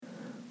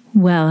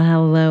Well,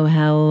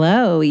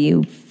 hello,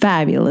 you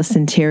fabulous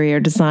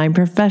interior design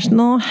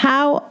professional.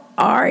 How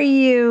are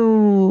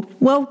you?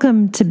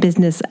 Welcome to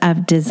Business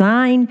of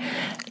Design,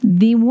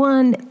 the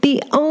one,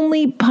 the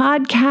only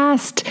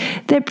podcast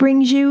that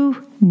brings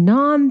you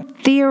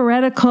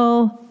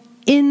non-theoretical,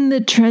 in the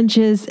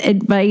trenches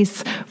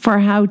advice for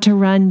how to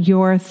run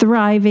your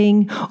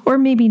thriving, or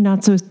maybe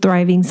not so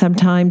thriving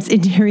sometimes,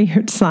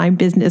 interior design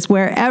business.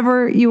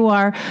 Wherever you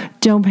are,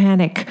 don't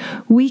panic.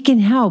 We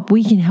can help.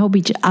 We can help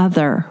each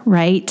other,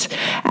 right?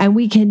 And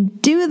we can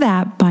do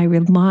that by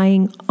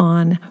relying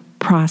on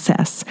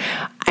process.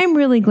 I'm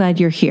really glad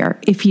you're here.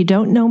 If you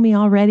don't know me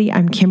already,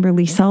 I'm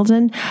Kimberly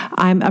Selden.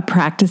 I'm a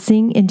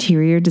practicing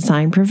interior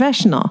design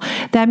professional.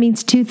 That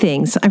means two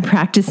things. I'm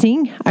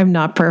practicing. I'm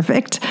not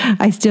perfect.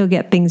 I still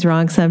get things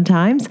wrong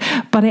sometimes,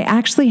 but I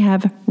actually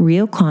have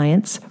real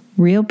clients,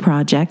 real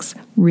projects,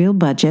 real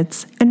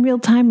budgets, and real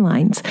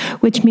timelines,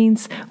 which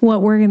means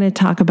what we're going to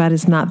talk about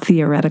is not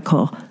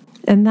theoretical.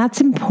 And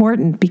that's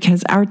important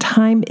because our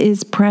time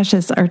is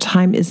precious. Our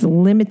time is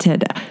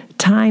limited.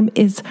 Time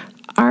is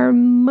our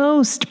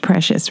most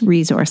precious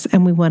resource,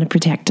 and we want to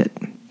protect it.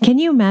 Can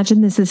you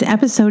imagine this is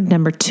episode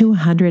number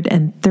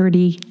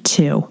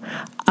 232?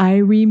 I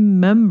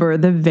remember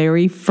the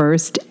very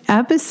first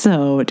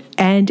episode,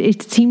 and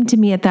it seemed to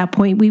me at that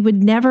point we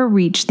would never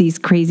reach these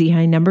crazy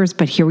high numbers,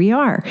 but here we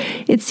are.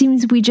 It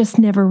seems we just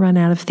never run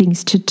out of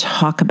things to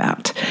talk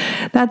about.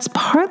 That's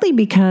partly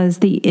because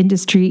the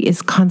industry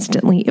is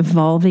constantly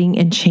evolving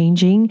and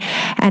changing,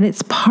 and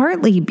it's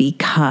partly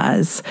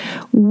because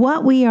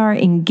what we are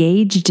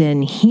engaged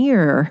in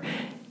here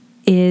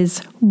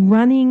is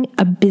running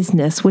a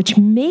business, which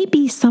may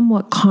be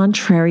somewhat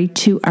contrary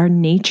to our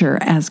nature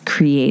as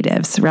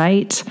creatives,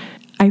 right?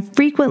 I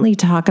frequently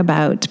talk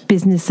about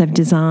Business of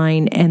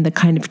Design and the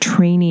kind of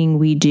training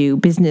we do,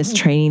 business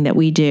training that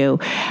we do,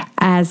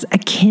 as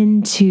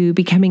akin to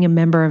becoming a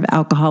member of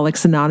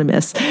Alcoholics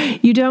Anonymous.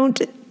 You don't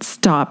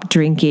stop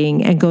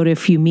drinking and go to a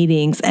few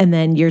meetings and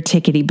then you're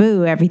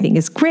tickety-boo, everything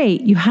is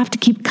great. You have to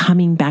keep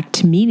coming back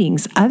to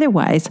meetings.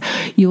 Otherwise,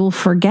 you'll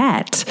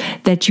forget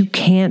that you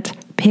can't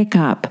pick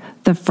up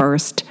the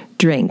first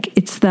drink.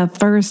 It's the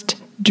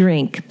first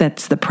drink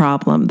that's the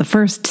problem, the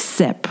first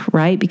sip,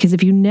 right? Because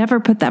if you never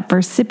put that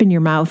first sip in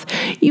your mouth,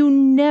 you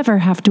never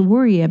have to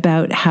worry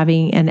about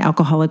having an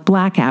alcoholic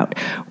blackout.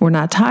 We're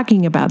not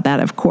talking about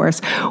that, of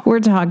course. We're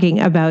talking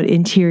about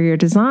interior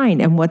design.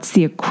 And what's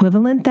the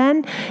equivalent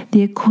then?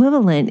 The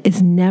equivalent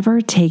is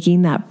never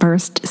taking that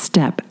first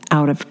step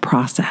out of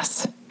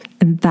process.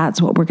 And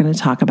that's what we're going to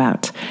talk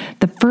about.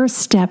 The first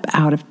step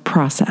out of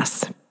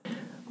process.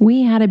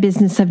 We had a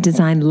Business of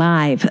Design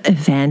Live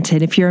event,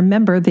 and if you're a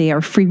member, they are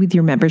free with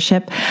your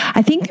membership.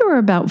 I think there were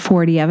about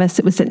 40 of us.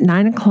 It was at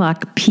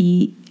 9:00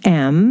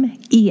 p.m.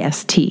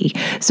 EST.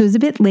 So it was a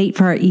bit late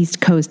for our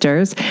East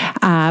Coasters,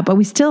 but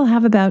we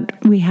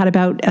had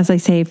about, as I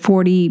say,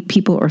 40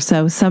 people or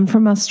so, some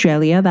from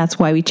Australia. That's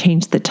why we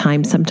changed the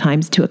time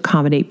sometimes to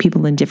accommodate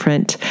people in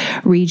different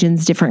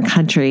regions, different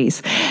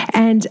countries.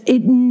 And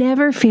it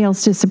never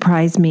fails to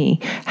surprise me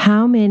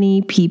how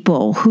many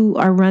people who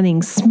are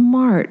running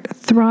smart,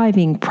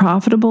 thriving,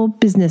 profitable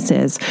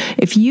businesses,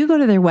 if you go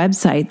to their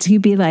websites,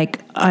 you'd be like,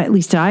 at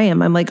least I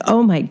am, I'm like,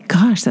 oh my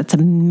gosh, that's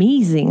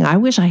amazing. I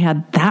wish I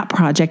had that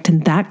project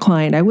and that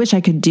client. I wish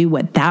I could do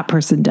what that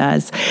person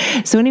does.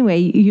 So anyway,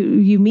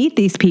 you meet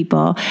these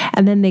people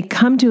and then they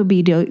come to a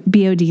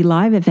BOD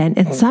Live event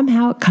and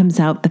somehow it comes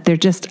out that they're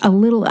just a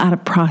little out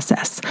of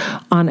process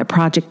on a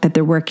project that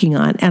they're working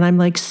on. And I'm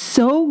like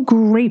so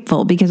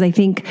grateful because I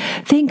think,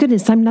 thank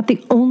goodness, I'm not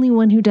the only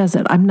one who does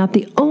it. I'm not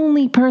the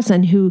only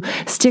person who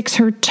sticks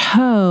her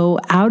toe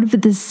out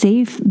of the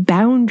safe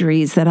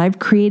boundaries that I've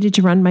created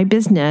to run my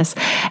business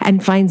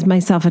and finds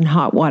myself in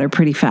hot water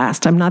pretty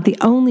fast. I'm not the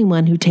only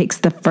one who takes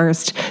the first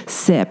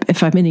sip,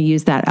 if I'm going to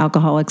use that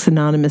Alcoholics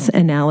Anonymous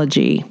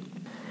analogy.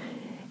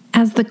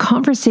 As the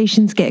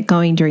conversations get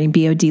going during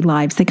BOD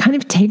Lives, they kind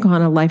of take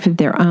on a life of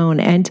their own.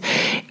 And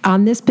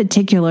on this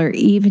particular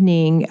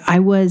evening, I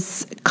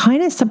was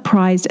kind of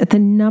surprised at the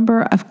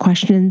number of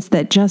questions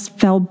that just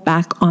fell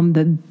back on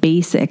the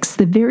basics,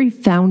 the very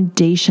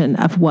foundation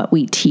of what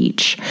we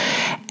teach.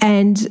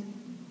 And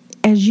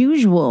as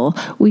usual,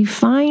 we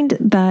find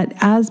that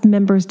as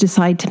members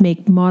decide to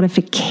make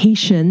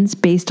modifications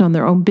based on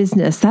their own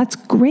business, that's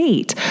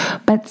great.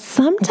 But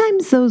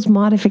sometimes those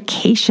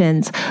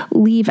modifications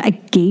leave a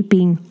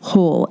gaping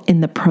hole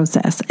in the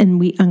process, and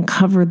we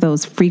uncover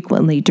those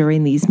frequently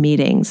during these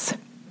meetings.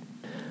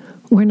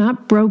 We're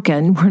not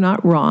broken, we're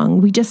not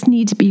wrong, we just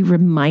need to be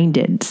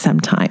reminded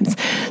sometimes.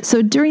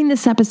 So during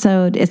this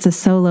episode, it's a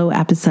solo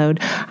episode,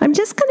 I'm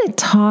just going to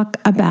talk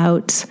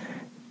about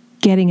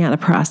getting out of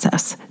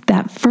process.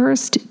 That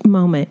first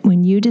moment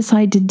when you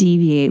decide to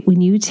deviate, when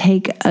you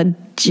take a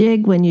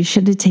jig when you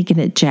should have taken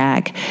a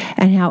jag,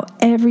 and how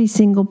every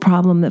single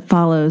problem that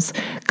follows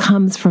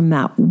comes from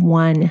that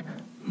one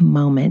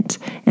moment.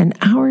 And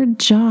our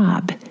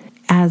job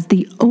as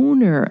the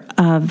owner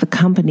of the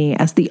company,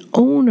 as the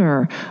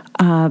owner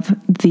of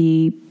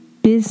the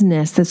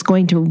business that's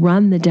going to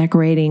run the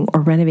decorating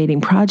or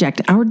renovating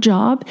project. Our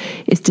job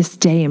is to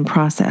stay in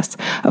process.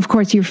 Of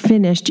course, you're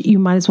finished. You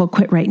might as well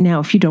quit right now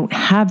if you don't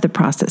have the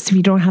process, if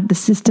you don't have the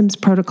systems,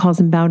 protocols,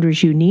 and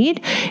boundaries you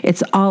need.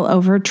 It's all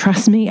over.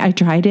 Trust me, I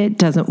tried it. It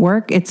doesn't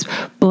work. It's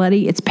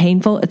bloody. It's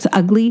painful. It's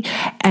ugly.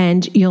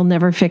 And you'll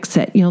never fix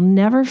it. You'll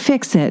never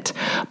fix it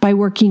by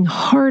working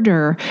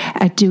harder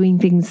at doing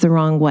things the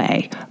wrong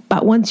way.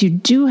 But once you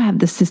do have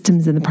the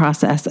systems in the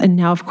process, and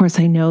now, of course,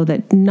 I know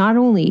that not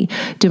only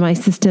do my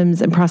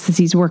systems and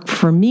processes work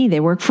for me,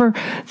 they work for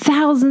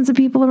thousands of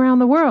people around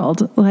the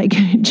world. Like,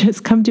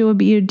 just come to a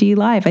BOD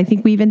Live. I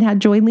think we even had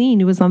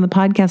Joylene, who was on the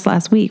podcast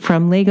last week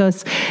from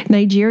Lagos,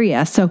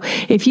 Nigeria. So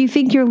if you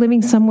think you're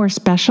living somewhere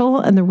special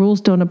and the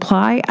rules don't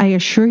apply, I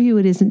assure you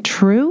it isn't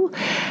true.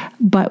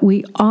 But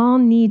we all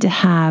need to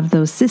have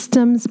those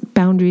systems,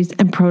 boundaries,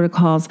 and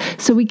protocols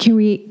so we can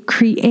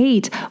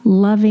create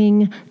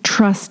loving,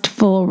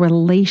 trustful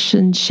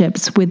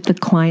relationships with the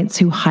clients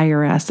who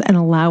hire us and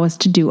allow us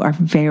to do our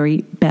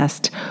very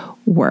best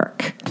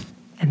work.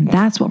 And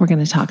that's what we're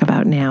going to talk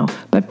about now.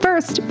 But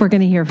first, we're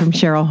going to hear from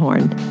Cheryl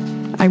Horn.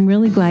 I'm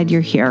really glad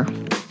you're here.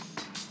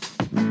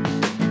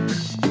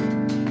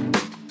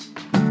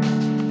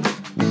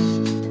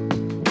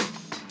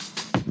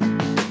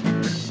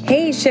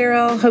 Hey,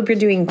 Cheryl. Hope you're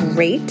doing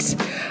great.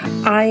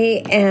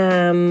 I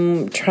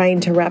am trying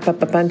to wrap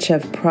up a bunch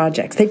of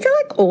projects. They feel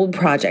like old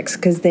projects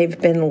because they've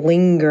been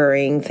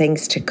lingering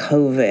thanks to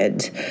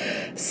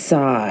COVID.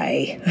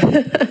 Sigh.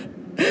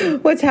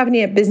 What's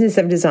happening at Business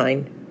of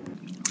Design?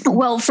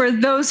 Well, for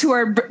those who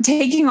are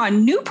taking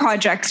on new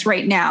projects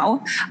right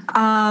now,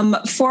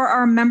 for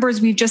our members,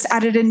 we've just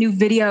added a new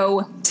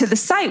video to the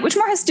site, which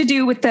more has to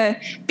do with the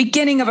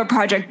beginning of a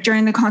project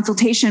during the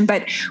consultation.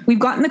 But we've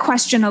gotten the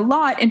question a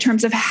lot in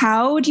terms of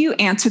how do you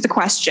answer the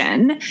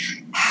question,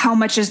 how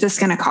much is this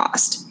going to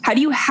cost? How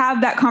do you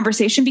have that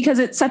conversation? Because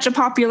it's such a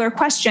popular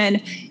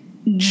question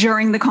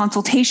during the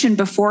consultation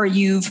before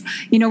you've,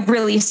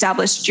 really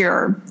established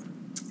your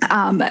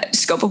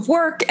scope of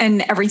work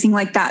and everything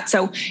like that.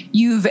 So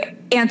you've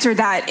answered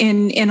that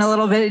in a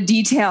little bit of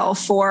detail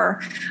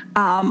for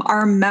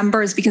our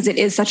members because it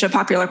is such a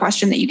popular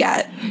question that you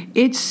get.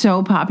 It's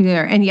so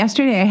popular. And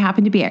yesterday I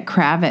happened to be at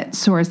Kravitz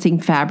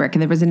sourcing fabric,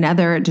 and there was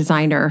another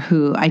designer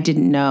who I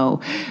didn't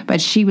know, but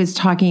she was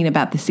talking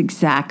about this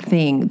exact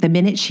thing. The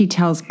minute she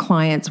tells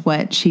clients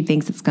what she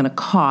thinks it's going to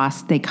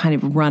cost, they kind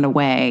of run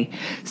away.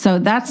 So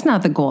that's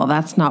not the goal.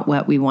 That's not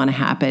what we want to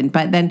happen.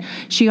 But then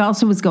she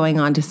also was going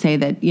on to say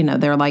that,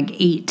 there are like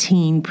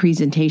 18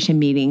 presentation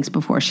meetings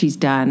before she's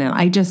done.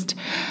 And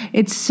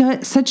it's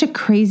such a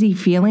crazy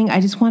feeling.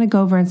 I just want to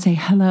go over and say,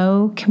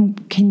 hello,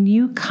 can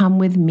you come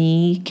with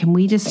me?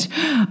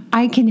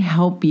 I can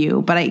help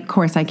you. But of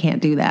course I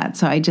can't do that.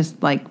 So I just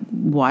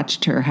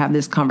watched her have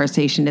this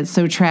conversation. It's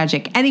so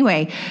tragic.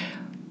 Anyway,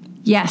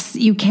 yes,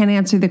 you can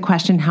answer the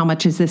question, how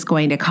much is this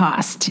going to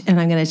cost? And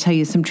I'm going to tell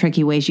you some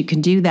tricky ways you can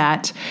do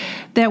that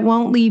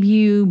won't leave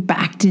you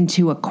backed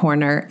into a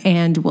corner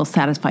and will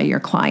satisfy your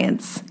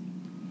clients.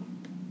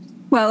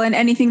 Well, and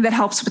anything that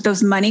helps with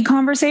those money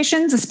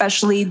conversations,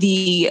 especially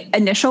the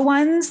initial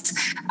ones,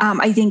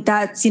 I think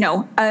that's,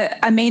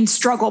 a main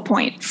struggle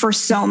point for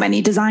so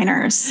many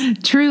designers.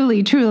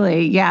 Truly,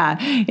 truly. Yeah.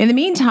 In the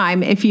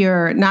meantime, if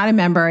you're not a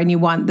member and you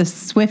want the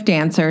swift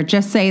answer,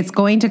 just say it's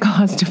going to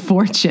cost a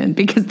fortune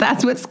because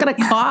that's what it's going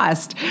to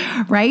cost,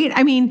 right?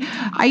 I mean,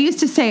 I used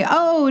to say,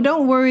 oh,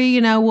 don't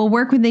worry, we'll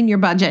work within your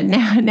budget.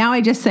 Now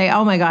I just say,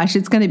 oh my gosh,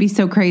 it's going to be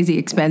so crazy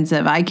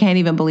expensive. I can't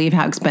even believe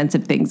how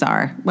expensive things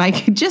are.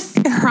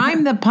 Just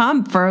prime the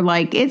pump for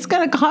it's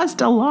going to cost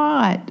a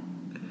lot.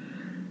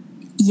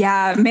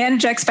 Yeah,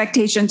 manage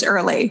expectations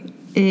early.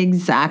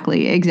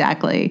 Exactly.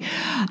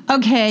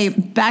 Okay,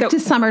 back to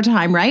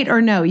summertime, right?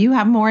 Or no, you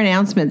have more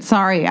announcements.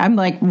 Sorry, I'm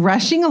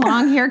rushing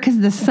along here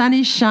because the sun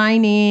is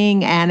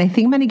shining and I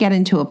think I'm going to get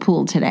into a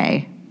pool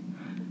today.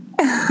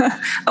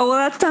 Oh, well,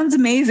 that sounds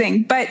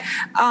amazing. But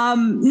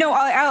no,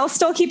 I'll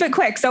still keep it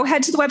quick. So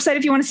head to the website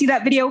if you want to see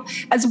that video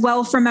as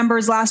well. For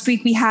members, last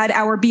week we had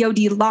our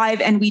BOD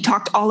Live and we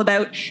talked all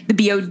about the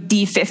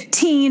BOD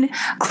 15,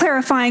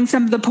 clarifying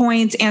some of the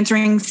points,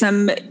 answering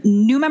some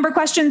new member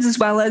questions, as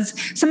well as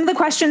some of the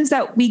questions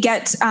that we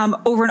get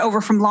over and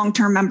over from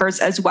long-term members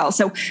as well.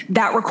 So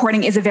that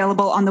recording is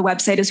available on the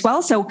website as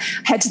well. So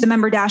head to the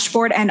member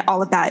dashboard and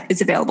all of that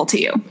is available to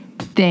you.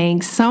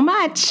 Thanks so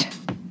much.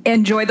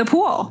 Enjoy the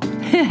pool.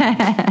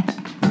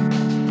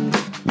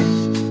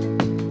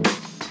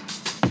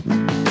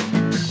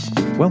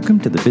 Welcome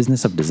to the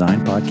Business of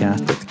Design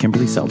podcast with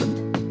Kimberly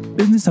Selden.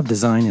 Business of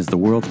Design is the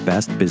world's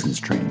best business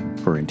training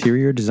for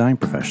interior design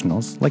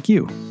professionals like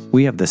you.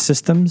 We have the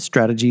systems,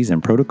 strategies,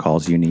 and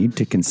protocols you need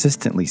to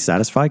consistently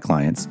satisfy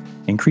clients,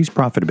 increase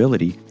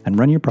profitability, and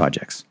run your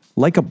projects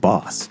like a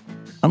boss.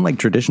 Unlike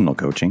traditional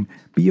coaching,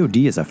 BOD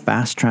is a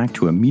fast track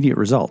to immediate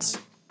results.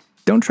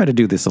 Don't try to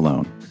do this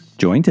alone.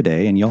 Join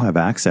today and you'll have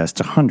access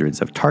to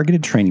hundreds of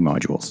targeted training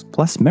modules,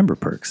 plus member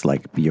perks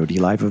like BOD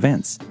Live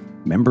events,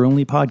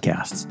 member-only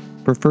podcasts,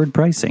 preferred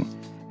pricing,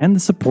 and the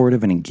support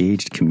of an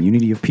engaged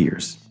community of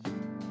peers.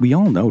 We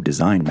all know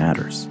design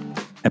matters.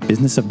 At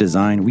Business of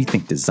Design, we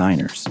think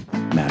designers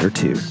matter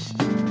too.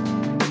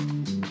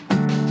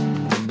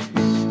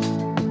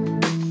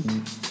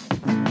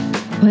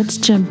 Let's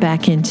jump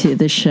back into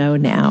the show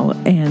now,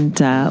 and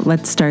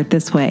let's start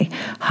this way.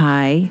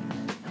 Hi,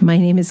 my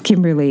name is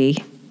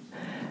Kimberly.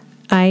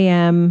 I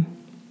am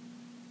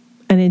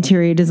an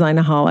interior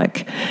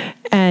designaholic,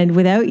 and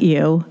without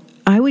you,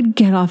 I would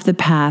get off the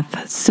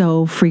path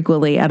so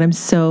frequently, and I'm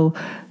so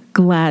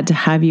glad to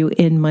have you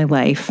in my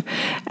life.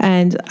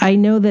 And I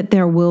know that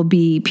there will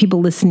be people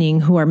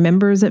listening who are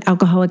members of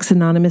Alcoholics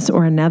Anonymous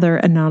or another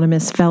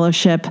anonymous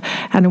fellowship.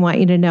 And I want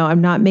you to know I'm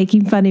not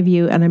making fun of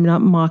you and I'm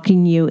not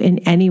mocking you in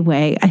any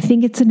way. I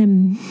think it's an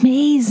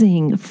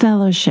amazing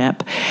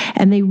fellowship.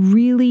 And they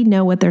really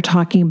know what they're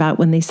talking about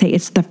when they say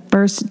it's the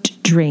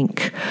first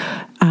drink.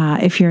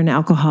 If you're an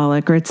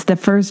alcoholic, or it's the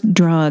first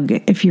drug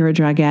if you're a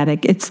drug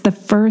addict. It's the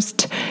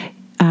first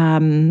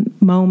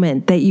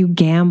moment that you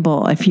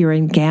gamble if you're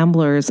in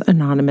Gamblers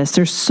Anonymous.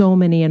 There's so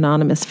many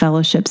anonymous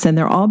fellowships, and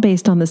they're all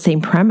based on the same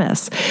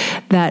premise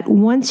that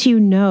once you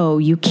know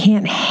you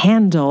can't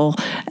handle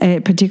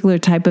a particular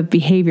type of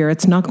behavior,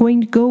 it's not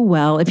going to go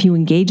well if you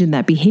engage in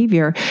that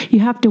behavior.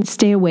 You have to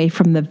stay away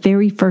from the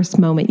very first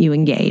moment you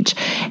engage.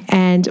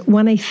 And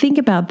when I think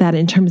about that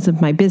in terms of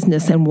my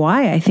business, and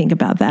why I think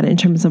about that in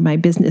terms of my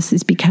business,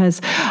 is because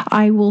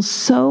I will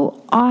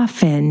so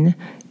often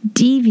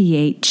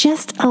deviate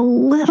just a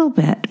little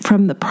bit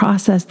from the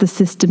process, the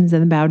systems,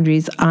 and the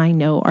boundaries I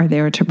know are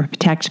there to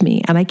protect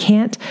me. And I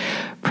can't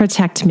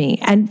protect me.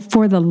 And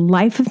for the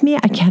life of me,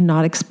 I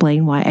cannot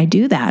explain why I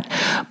do that.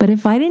 But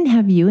if I didn't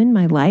have you in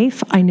my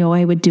life, I know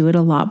I would do it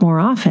a lot more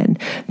often.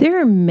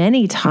 There are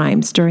many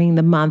times during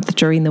the month,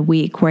 during the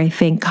week, where I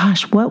think,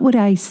 gosh, what would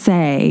I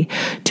say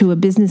to a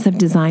Business of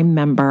Design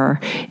member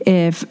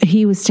if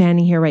he was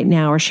standing here right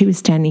now or she was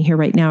standing here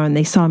right now and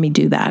they saw me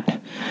do that?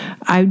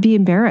 I would be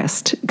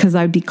embarrassed because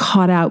I would be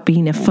caught out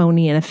being a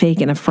phony and a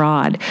fake and a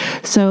fraud.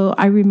 So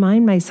I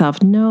remind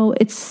myself, no,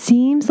 it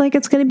seems like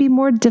it's going to be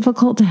more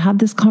difficult to have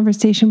this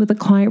conversation with a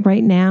client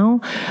right now,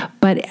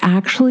 but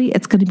actually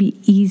it's going to be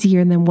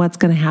easier than what's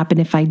going to happen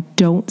if I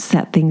don't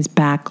set things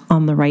back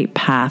on the right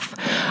path.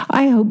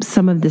 I hope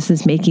some of this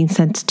is making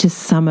sense to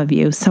some of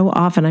you. So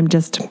often I'm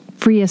just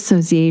free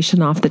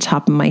association off the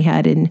top of my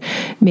head, and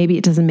maybe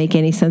it doesn't make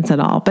any sense at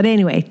all. But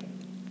anyway,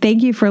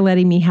 thank you for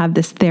letting me have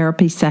this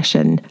therapy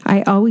session.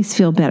 I always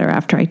feel better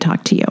after I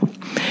talk to you.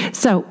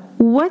 So,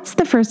 what's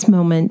the first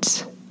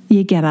moment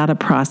you get out of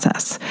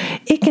process?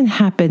 It can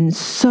happen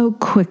so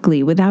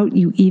quickly without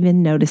you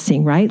even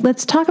noticing, right?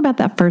 Let's talk about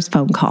that first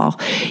phone call.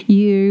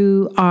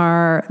 You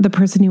are the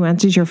person who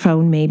answers your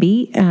phone,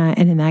 maybe,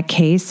 and in that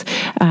case,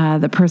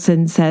 the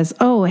person says,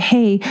 oh,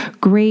 hey,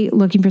 great,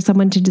 looking for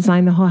someone to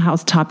design the whole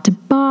house top to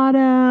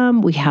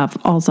bottom. We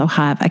also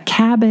have a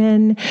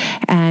cabin,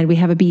 and we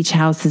have a beach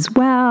house as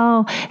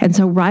well. And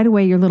so right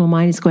away, your little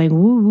mind is going,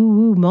 woo, woo,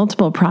 woo,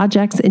 multiple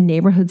projects in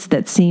neighborhoods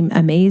that seem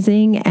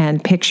amazing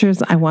and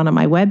pictures I want on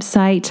my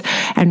website.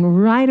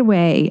 And right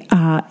away,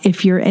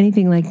 if you're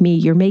anything like me,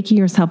 you're making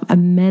yourself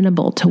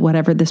amenable to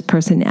whatever this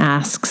person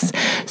asks.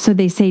 So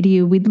they say to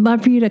you, we'd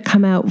love for you to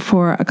come out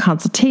for a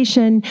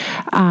consultation.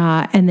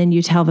 And then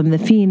you tell them the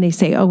fee, and they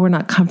say, oh, we're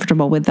not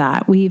comfortable with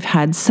that. We've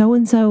had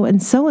so-and-so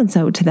and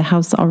so-and-so to the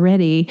house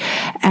already,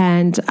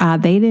 and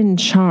they didn't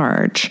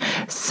charge.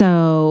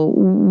 So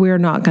we're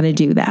not going to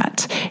do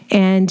that.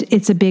 And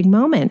it's a big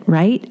moment,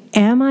 right?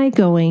 Am I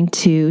going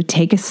to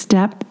take a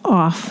step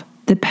off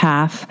the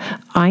path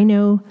I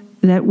know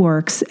that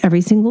works every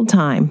single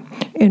time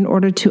in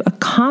order to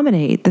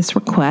accommodate this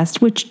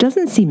request, which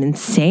doesn't seem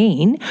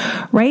insane,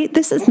 right?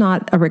 This is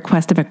not a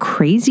request of a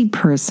crazy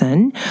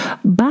person,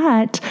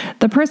 but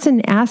the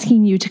person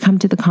asking you to come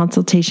to the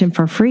consultation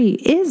for free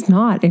is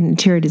not an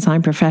interior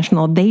design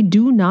professional. They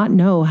do not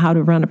know how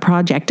to run a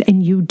project,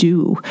 and you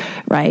do,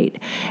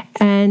 right?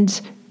 And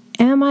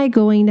am I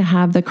going to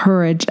have the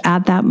courage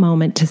at that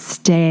moment to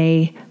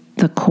stay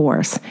the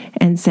course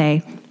and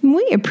say,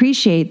 we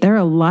appreciate there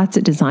are lots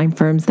of design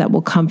firms that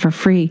will come for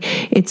free.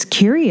 It's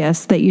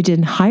curious that you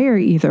didn't hire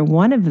either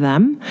one of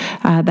them.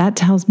 That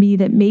tells me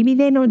that maybe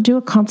they don't do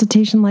a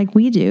consultation like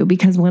we do,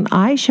 because when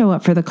I show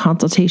up for the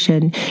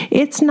consultation,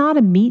 it's not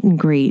a meet and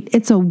greet.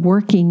 It's a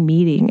working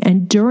meeting.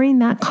 And during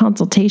that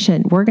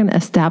consultation, we're going to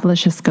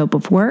establish a scope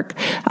of work.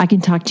 I can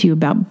talk to you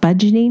about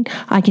budgeting.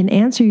 I can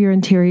answer your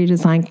interior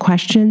design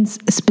questions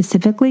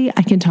specifically.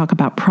 I can talk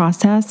about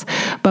process,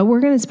 but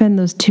we're going to spend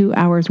those 2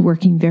 hours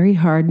working very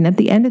hard. And at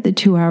the end of the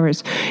 2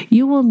 hours,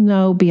 you will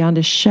know beyond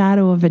a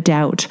shadow of a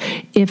doubt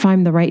if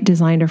I'm the right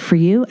designer for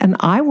you, and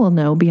I will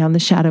know beyond the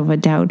shadow of a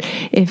doubt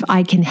if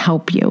I can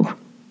help you.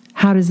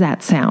 How does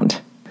that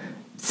sound?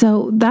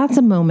 So that's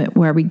a moment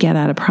where we get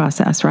out of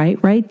process, right?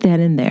 Right then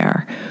and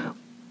there.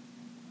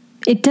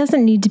 It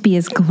doesn't need to be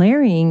as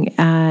glaring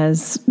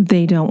as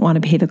they don't want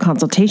to pay the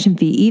consultation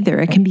fee either.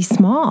 It can be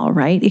small,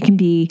 right? It can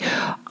be,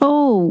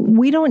 oh,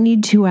 we don't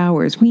need 2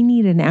 hours. We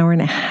need an hour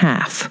and a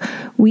half.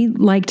 We'd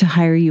like to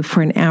hire you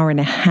for an hour and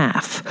a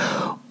half.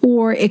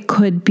 Or it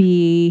could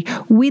be,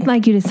 we'd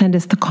like you to send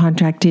us the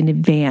contract in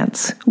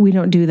advance. We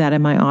don't do that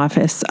in my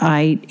office.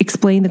 I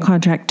explain the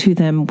contract to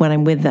them when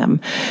I'm with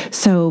them.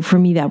 So for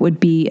me, that would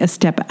be a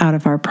step out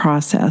of our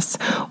process.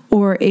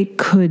 Or it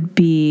could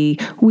be,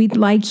 we'd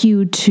like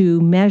you to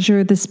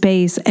measure the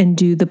space and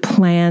do the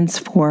plans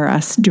for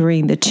us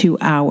during the 2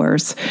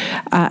 hours.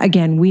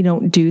 Again, we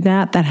don't do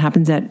that. That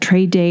happens at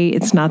trade day.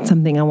 It's not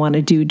something I want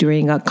to do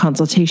during a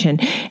consultation.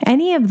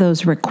 Any of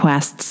those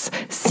requests,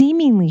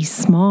 seemingly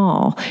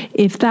small,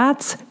 if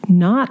that's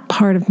not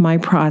part of my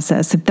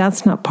process, if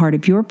that's not part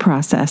of your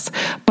process,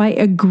 by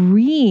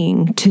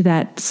agreeing to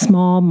that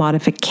small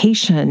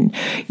modification,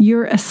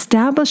 you're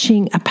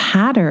establishing a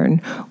pattern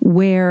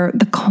where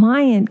the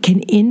client can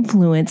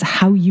influence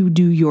how you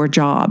do your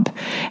job.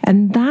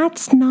 And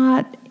that's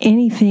not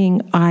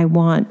anything I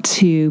want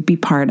to be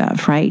part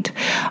of, right?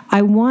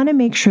 I want to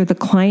make sure the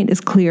client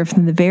is clear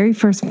from the very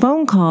first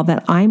phone call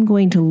that I'm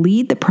going to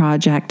lead the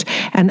project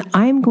and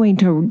I'm going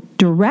to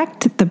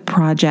direct the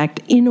project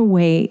in a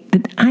way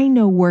that I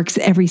know works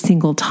every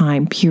single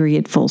time,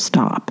 period, full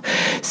stop.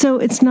 So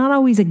it's not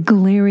always a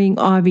glaring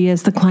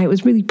obvious, the client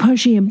was really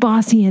pushy and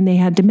bossy and they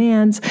had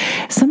demands.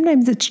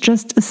 Sometimes it's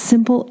just a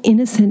simple,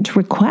 innocent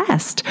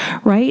request,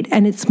 right?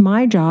 And it's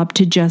my job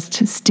to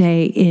just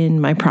stay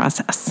in my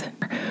process.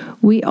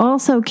 We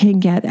also can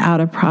get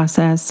out of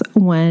process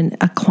when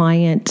a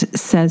client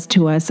says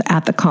to us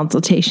at the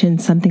consultation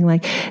something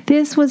like,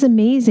 this was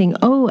amazing.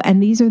 Oh,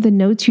 and these are the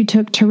notes you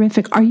took.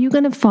 Terrific. Are you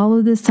going to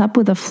follow this up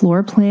with a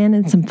floor plan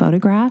and some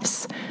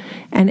photographs?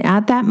 And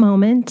at that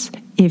moment,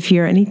 if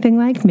you're anything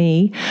like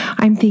me,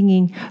 I'm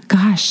thinking,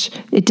 gosh,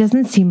 it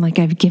doesn't seem like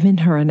I've given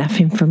her enough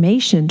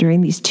information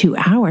during these 2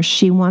 hours.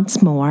 She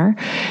wants more.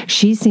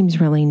 She seems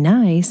really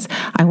nice.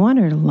 I want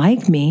her to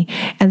like me.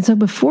 And so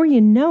before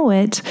you know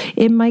it,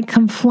 it might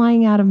come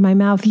flying out of my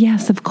mouth,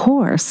 yes, of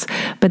course.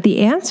 But the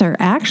answer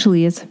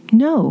actually is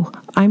no,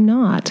 I'm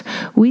not.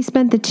 We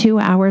spent the 2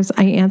 hours.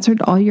 I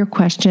answered all your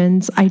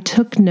questions. I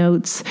took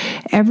notes.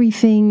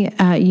 Everything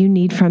you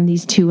need from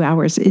these 2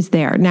 hours is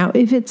there. Now,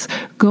 if it's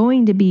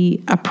going to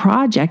be a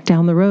project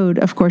down the road,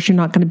 of course, you're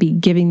not going to be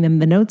giving them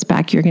the notes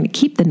back. You're going to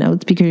keep the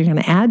notes because you're going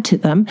to add to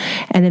them.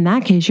 And in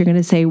that case, you're going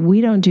to say, we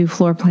don't do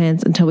floor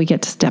plans until we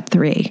get to step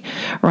 3,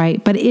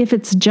 right? But if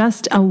it's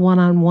just a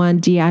one-on-one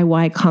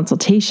DIY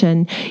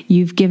consultation,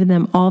 you've given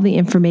them all the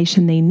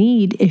information they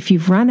need. If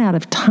you've run out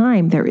of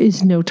time, there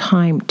is no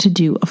time to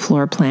do a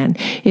floor plan.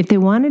 If they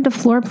wanted a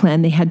floor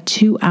plan, they had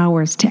 2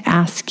 hours to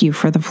ask you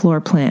for the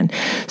floor plan.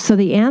 So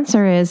the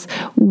answer is,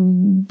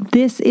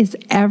 this is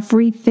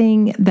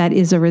everything that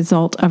is a result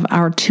of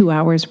our 2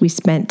 hours we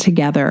spent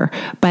together.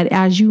 But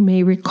as you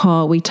may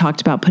recall, we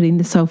talked about putting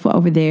the sofa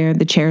over there,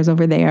 the chairs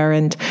over there,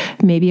 and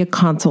maybe a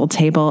console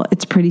table.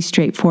 It's pretty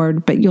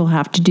straightforward, but you'll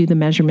have to do the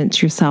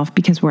measurements yourself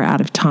because we're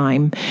out of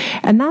time.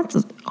 And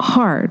that's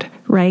hard,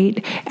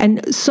 right?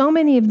 And so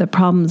many of the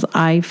problems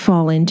I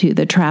fall into,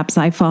 the traps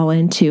I fall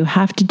into,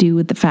 have to do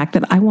with the fact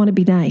that I want to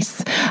be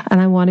nice and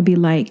I want to be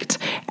liked.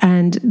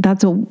 And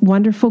that's a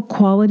wonderful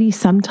quality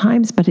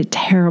sometimes, but a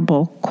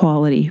terrible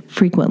quality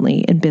frequently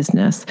in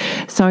business.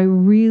 So I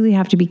really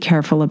have to be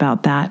careful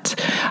about that.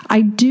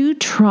 I do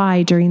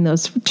try during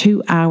those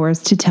 2 hours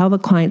to tell the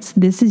clients,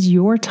 this is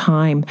your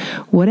time.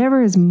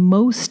 Whatever is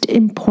most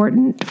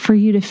important for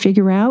you to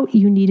figure out,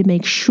 you need to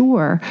make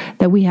sure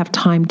that we have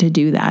time to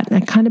do that.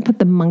 And I kind of put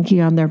the monkey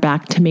on their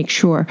back to make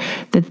sure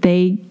that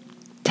they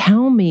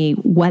tell me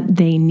what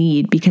they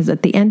need, because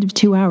at the end of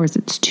 2 hours,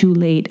 it's too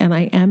late and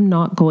I am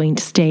not going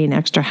to stay an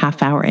extra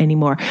half hour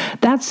anymore.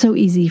 That's so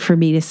easy for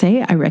me to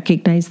say. I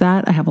recognize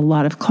that. I have a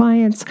lot of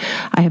clients.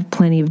 I have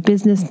plenty of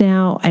business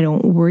now. I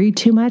don't worry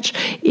too much.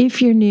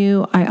 If you're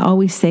new, I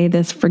always say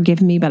this,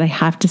 forgive me, but I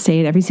have to say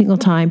it every single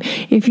time.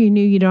 If you're new,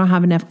 you don't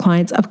have enough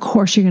clients, of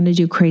course you're going to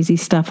do crazy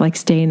stuff like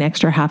stay an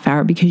extra half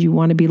hour because you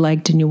want to be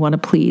liked and you want to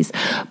please.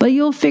 But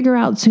you'll figure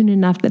out soon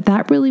enough that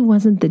that really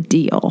wasn't the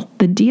deal.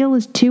 The deal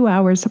is 2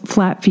 hours,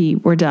 flat fee,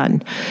 we're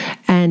done.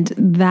 And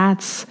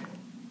that's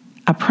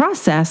a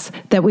process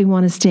that we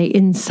want to stay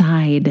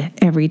inside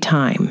every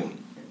time.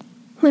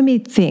 Let me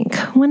think.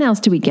 When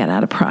else do we get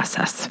out of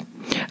process?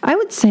 I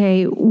would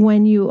say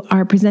when you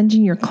are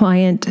presenting your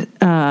client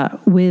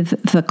with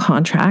the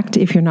contract,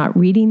 if you're not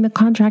reading the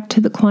contract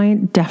to the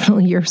client,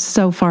 definitely you're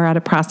so far out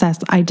of process.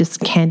 I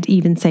just can't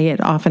even say it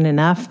often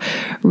enough.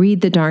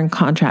 Read the darn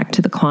contract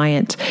to the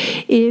client.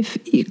 If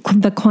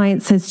the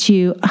client says to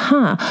you,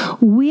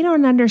 we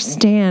don't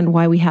understand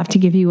why we have to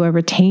give you a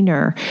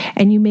retainer,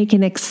 and you make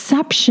an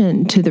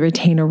exception to the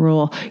retainer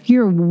rule,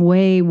 you're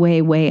way,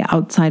 way, way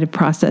outside of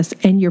process,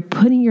 and you're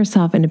putting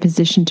yourself in a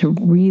position to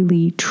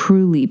really,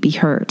 truly be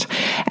hurt.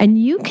 And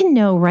you can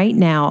know right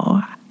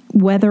now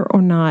whether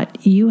or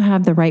not you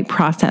have the right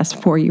process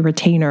for your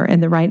retainer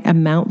and the right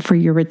amount for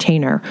your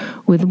retainer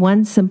with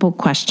one simple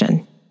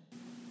question.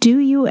 Do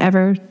you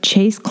ever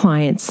chase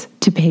clients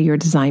to pay your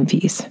design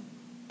fees?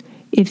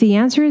 If the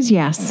answer is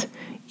yes,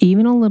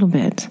 even a little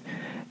bit,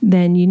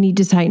 then you need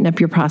to tighten up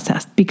your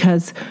process,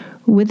 because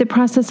With the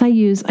process I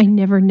use, I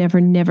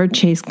never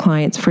chase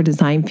clients for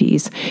design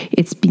fees.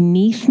 It's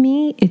beneath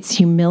me. It's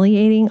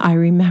humiliating. I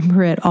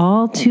remember it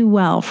all too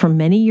well from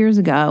many years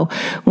ago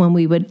when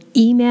we would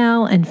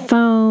email and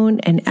phone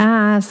and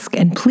ask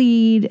and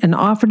plead and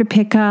offer to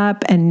pick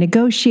up and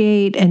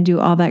negotiate and do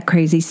all that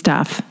crazy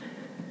stuff.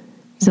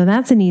 So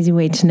that's an easy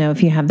way to know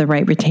if you have the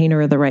right retainer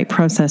or the right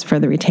process for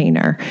the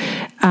retainer.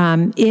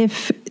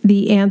 If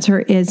the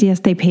answer is yes,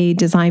 they pay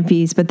design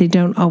fees, but they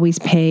don't always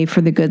pay for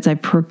the goods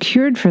I've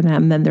procured for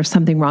them, then there's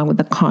something wrong with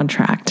the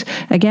contract.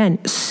 Again,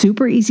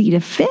 super easy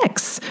to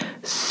fix.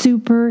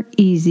 Super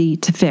easy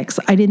to fix.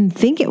 I didn't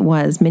think it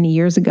was many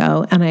years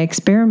ago, and I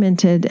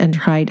experimented and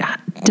tried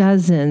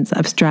dozens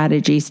of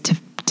strategies to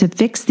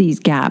fix these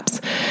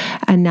gaps.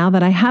 And now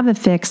that I have a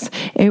fix,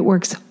 it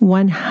works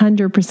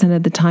 100%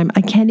 of the time. I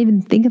can't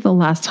even think of the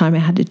last time I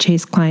had to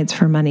chase clients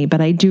for money,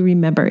 but I do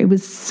remember it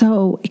was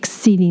so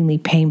exceedingly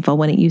painful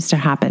when it used to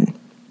happen.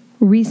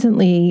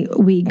 Recently,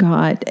 we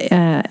got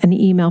an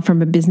email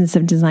from a Business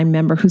of Design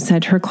member who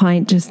said her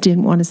client just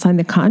didn't want to sign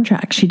the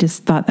contract. She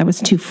just thought that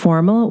was too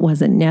formal. It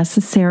wasn't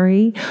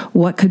necessary.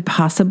 What could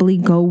possibly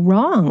go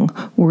wrong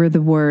were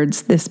the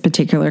words this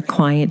particular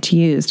client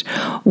used.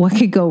 What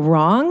could go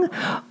wrong?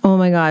 Oh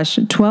my gosh,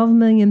 12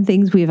 million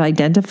things we've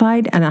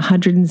identified and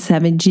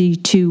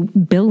 172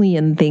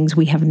 billion things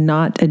we have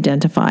not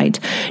identified.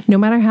 No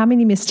matter how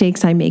many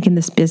mistakes I make in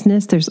this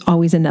business, there's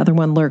always another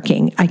one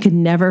lurking. I could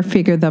never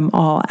figure them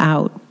all out.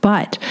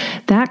 But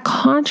that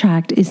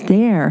contract is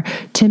there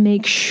to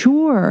make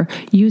sure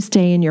you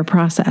stay in your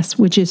process,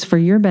 which is for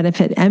your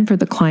benefit and for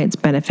the client's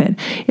benefit.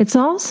 It's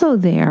also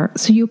there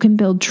so you can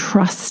build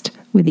trust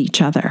with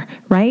each other,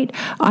 right?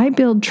 I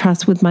build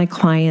trust with my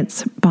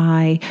clients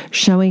by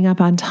showing up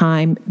on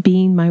time,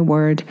 being my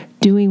word,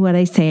 doing what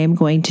I say I'm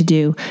going to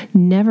do,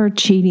 never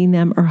cheating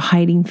them or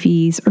hiding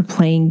fees or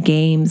playing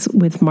games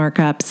with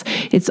markups.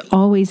 It's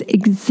always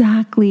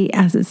exactly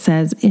as it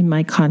says in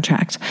my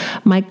contract.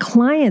 My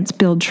clients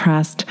build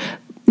trust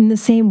in the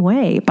same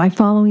way by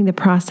following the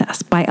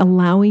process, by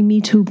allowing me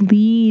to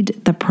lead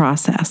the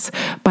process,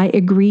 by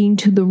agreeing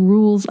to the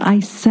rules I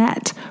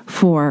set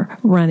for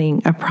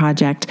running a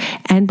project,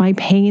 and by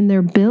paying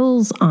their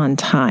bills on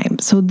time.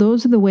 So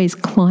those are the ways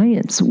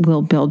clients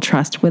will build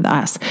trust with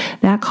us.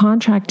 That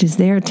contract is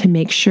there to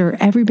make sure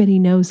everybody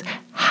knows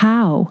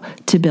how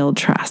to build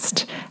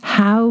trust,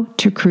 how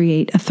to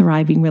create a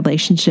thriving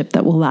relationship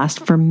that will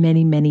last for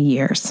many, many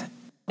years.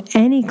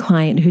 Any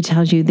client who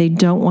tells you they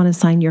don't want to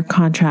sign your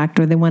contract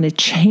or they want to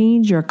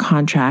change your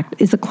contract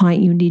is a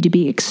client you need to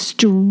be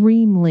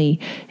extremely,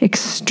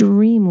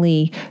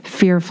 extremely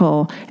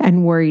fearful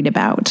and worried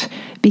about,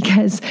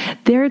 because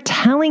they're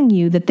telling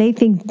you that they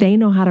think they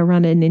know how to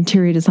run an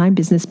interior design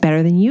business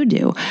better than you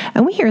do.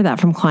 And we hear that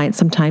from clients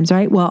sometimes,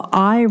 right? Well,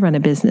 I run a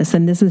business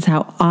and this is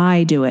how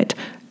I do it.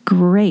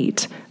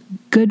 Great.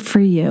 Good for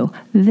you.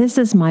 This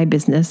is my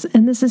business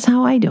and this is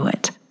how I do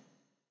it.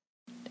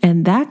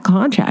 And that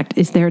contract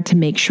is there to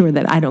make sure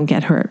that I don't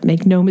get hurt.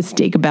 Make no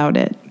mistake about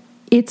it.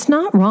 It's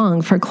not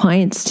wrong for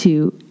clients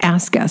to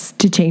ask us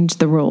to change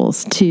the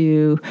rules,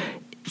 to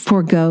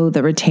forego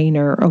the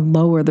retainer or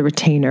lower the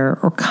retainer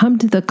or come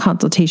to the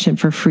consultation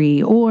for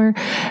free, or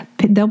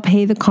they'll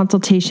pay the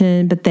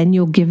consultation, but then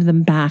you'll give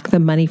them back the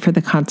money for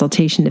the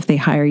consultation if they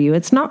hire you.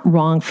 It's not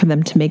wrong for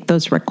them to make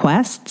those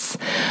requests,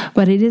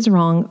 but it is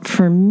wrong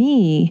for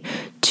me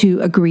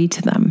to agree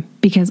to them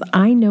because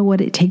I know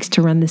what it takes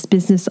to run this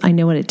business. I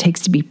know what it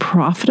takes to be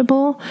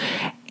profitable.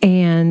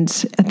 And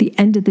at the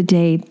end of the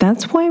day,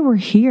 that's why we're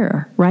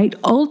here, right?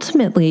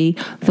 Ultimately,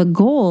 the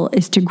goal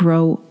is to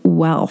grow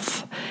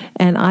wealth.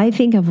 And I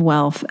think of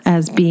wealth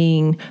as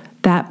being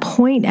that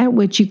point at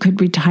which you could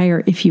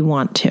retire if you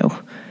want to,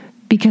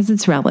 because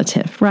it's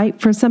relative, right?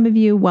 For some of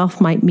you,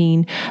 wealth might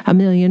mean $1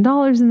 million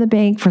in the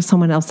bank. For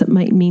someone else, it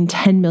might mean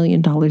 $10 million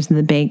in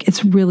the bank.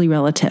 It's really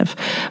relative.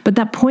 But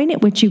that point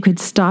at which you could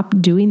stop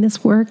doing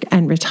this work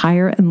and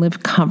retire and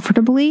live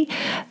comfortably,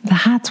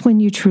 that's when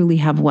you truly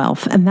have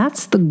wealth. And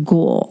that's the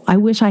goal. I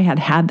wish I had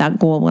had that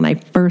goal when I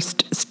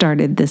first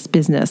started this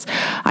business.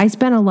 I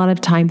spent a lot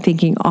of time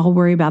thinking, I'll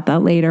worry about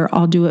that later.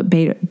 I'll do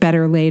it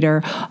better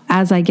later.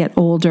 As I get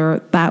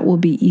older, that will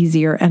be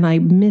easier. And I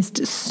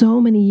missed so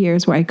many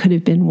years where I could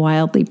have been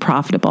wildly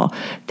profitable.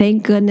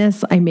 Thank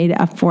goodness I made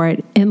up for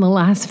it in the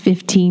last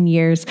 15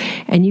 years,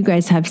 and you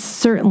guys have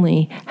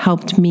certainly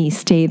helped me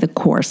stay the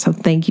course. So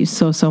thank you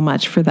so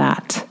much for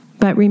that.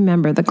 But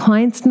remember, the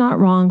client's not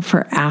wrong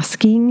for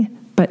asking,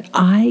 but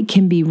I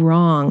can be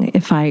wrong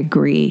if I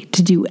agree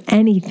to do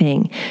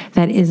anything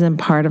that isn't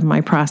part of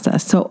my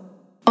process. So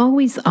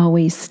always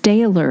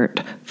stay alert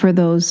for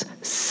those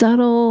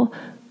subtle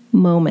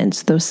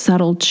moments, those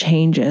subtle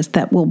changes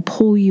that will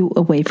pull you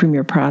away from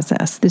your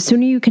process. The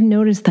sooner you can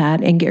notice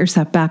that and get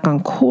yourself back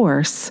on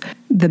course,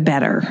 the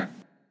better.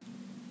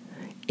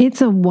 It's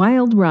a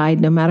wild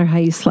ride no matter how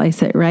you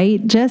slice it,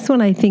 right? Just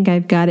when I think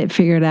I've got it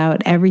figured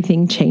out,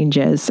 everything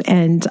changes,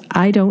 and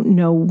I don't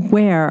know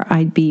where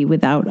I'd be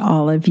without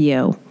all of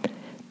you.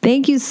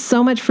 Thank you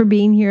so much for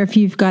being here. If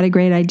you've got a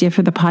great idea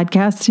for the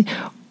podcast,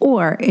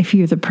 Or if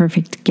you're the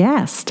perfect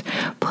guest,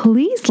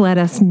 please let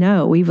us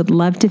know. We would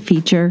love to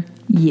feature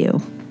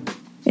you.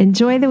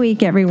 Enjoy the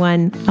week,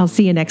 everyone. I'll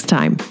see you next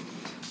time.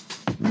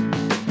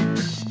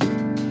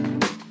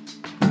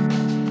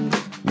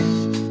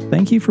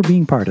 Thank you for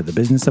being part of the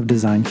Business of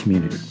Design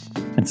community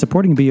and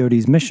supporting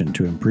BOD's mission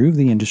to improve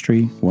the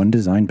industry one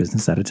design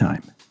business at a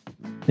time.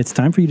 It's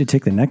time for you to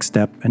take the next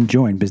step and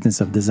join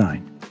Business of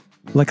Design.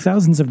 Like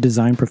thousands of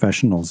design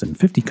professionals in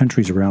 50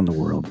 countries around the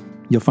world,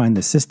 you'll find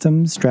the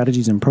systems,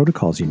 strategies, and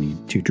protocols you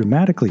need to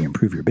dramatically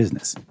improve your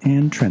business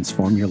and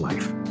transform your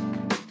life.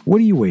 What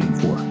are you waiting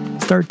for?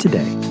 Start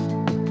today.